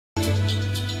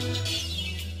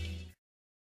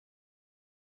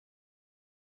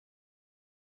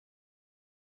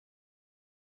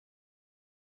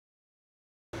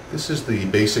This is the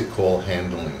basic call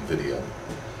handling video.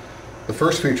 The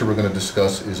first feature we're going to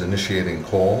discuss is initiating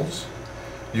calls.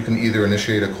 You can either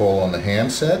initiate a call on the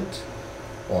handset,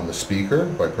 on the speaker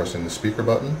by pressing the speaker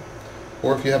button,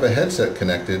 or if you have a headset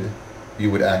connected, you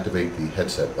would activate the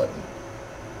headset button.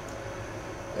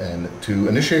 And to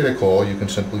initiate a call, you can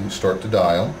simply start to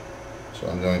dial. So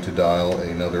I'm going to dial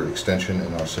another extension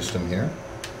in our system here.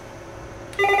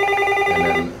 And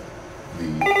then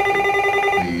the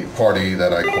party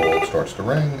that I called starts to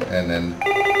ring, and then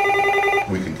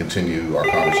we can continue our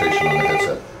conversation on the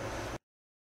headset.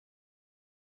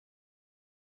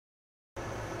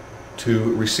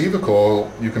 To receive a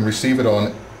call, you can receive it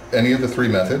on any of the three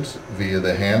methods: via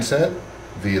the handset,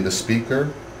 via the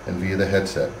speaker, and via the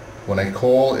headset. When a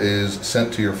call is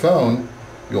sent to your phone,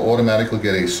 you'll automatically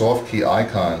get a soft key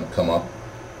icon come up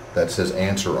that says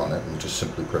answer on it, and just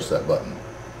simply press that button.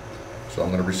 So I'm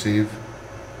going to receive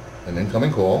an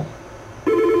incoming call.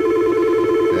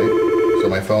 Okay. So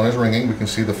my phone is ringing. We can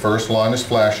see the first line is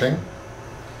flashing.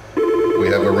 We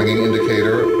have a ringing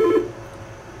indicator,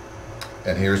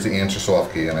 and here's the answer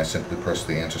soft key, and I simply press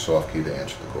the answer soft key to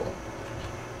answer the call.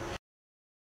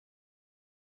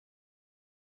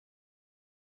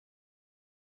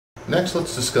 Next,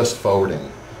 let's discuss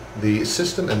forwarding. The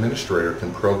system administrator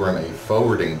can program a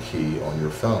forwarding key on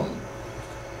your phone.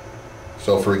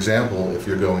 So for example, if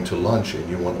you're going to lunch and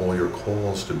you want all your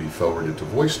calls to be forwarded to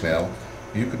voicemail,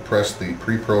 you could press the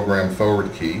pre-programmed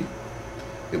forward key.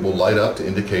 It will light up to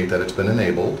indicate that it's been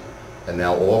enabled, and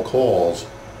now all calls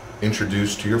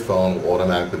introduced to your phone will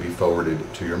automatically be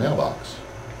forwarded to your mailbox.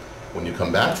 When you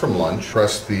come back from lunch,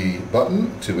 press the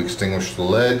button to extinguish the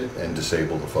LED and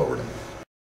disable the forwarding.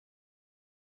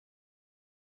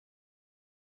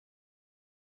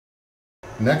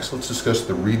 Next, let's discuss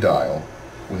the redial.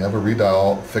 We have a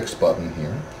redial fixed button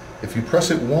here. If you press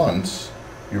it once,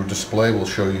 your display will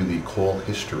show you the call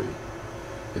history.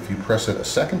 If you press it a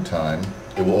second time,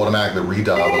 it will automatically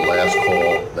redial the last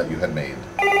call that you had made.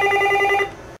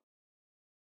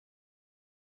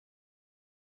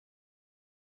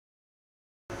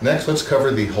 Next, let's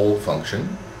cover the hold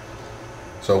function.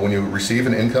 So when you receive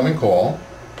an incoming call,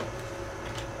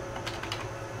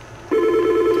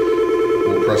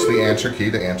 we'll press the answer key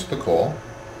to answer the call.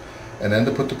 And then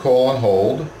to put the call on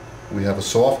hold, we have a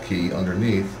soft key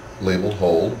underneath labeled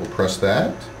hold. We'll press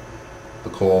that.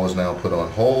 The call is now put on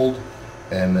hold,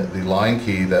 and the line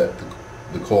key that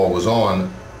the call was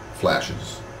on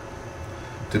flashes.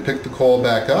 To pick the call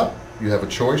back up, you have a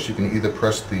choice. You can either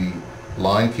press the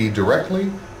line key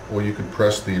directly, or you could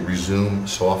press the resume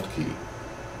soft key.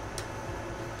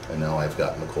 And now I've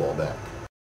gotten the call back.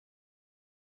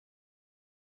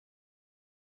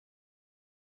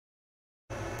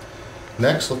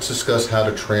 Next, let's discuss how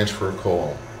to transfer a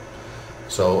call.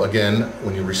 So again,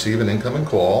 when you receive an incoming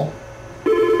call,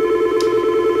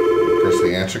 press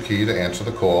the answer key to answer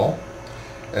the call.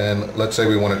 And let's say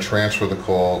we want to transfer the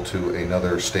call to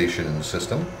another station in the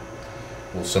system.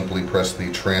 We'll simply press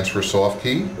the transfer soft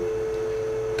key,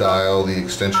 dial the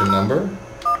extension number,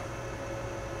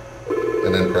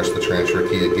 and then press the transfer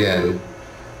key again,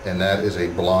 and that is a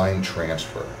blind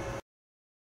transfer.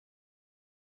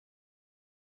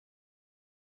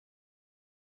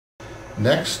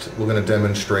 Next, we're going to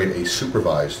demonstrate a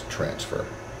supervised transfer.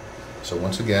 So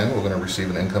once again, we're going to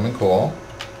receive an incoming call.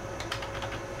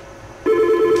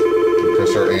 We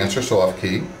press our answer soft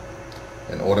key,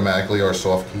 and automatically our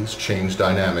soft keys change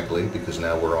dynamically because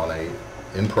now we're on a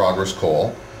in-progress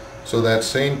call. So that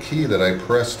same key that I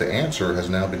pressed to answer has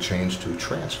now been changed to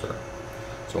transfer.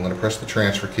 So I'm going to press the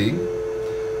transfer key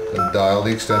and dial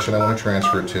the extension I want to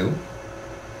transfer it to.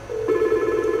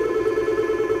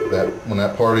 When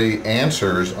that party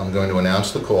answers, I'm going to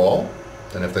announce the call,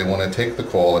 and if they want to take the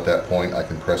call at that point, I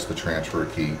can press the transfer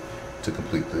key to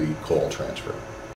complete the call transfer.